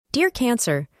Dear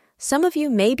Cancer, some of you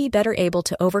may be better able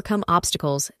to overcome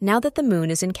obstacles now that the moon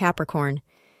is in Capricorn.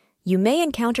 You may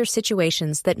encounter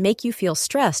situations that make you feel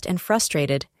stressed and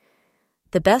frustrated.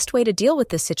 The best way to deal with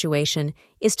this situation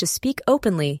is to speak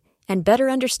openly and better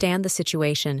understand the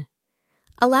situation.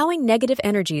 Allowing negative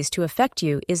energies to affect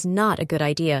you is not a good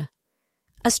idea.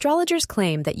 Astrologers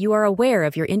claim that you are aware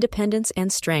of your independence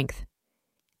and strength.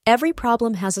 Every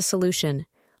problem has a solution.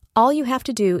 All you have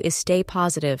to do is stay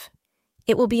positive.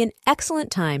 It will be an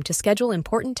excellent time to schedule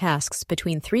important tasks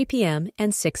between 3 p.m.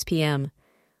 and 6 p.m.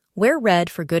 Wear red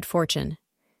for good fortune.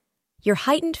 Your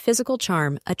heightened physical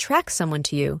charm attracts someone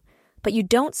to you, but you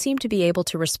don't seem to be able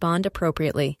to respond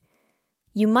appropriately.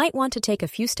 You might want to take a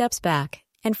few steps back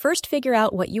and first figure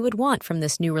out what you would want from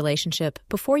this new relationship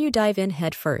before you dive in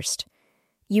head first.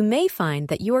 You may find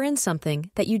that you are in something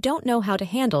that you don't know how to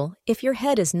handle if your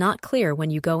head is not clear when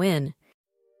you go in.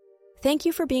 Thank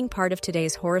you for being part of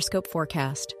today's horoscope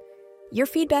forecast. Your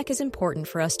feedback is important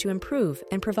for us to improve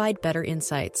and provide better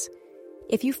insights.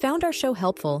 If you found our show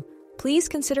helpful, please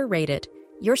consider rate it.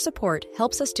 Your support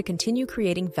helps us to continue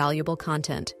creating valuable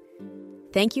content.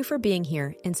 Thank you for being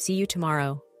here and see you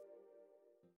tomorrow.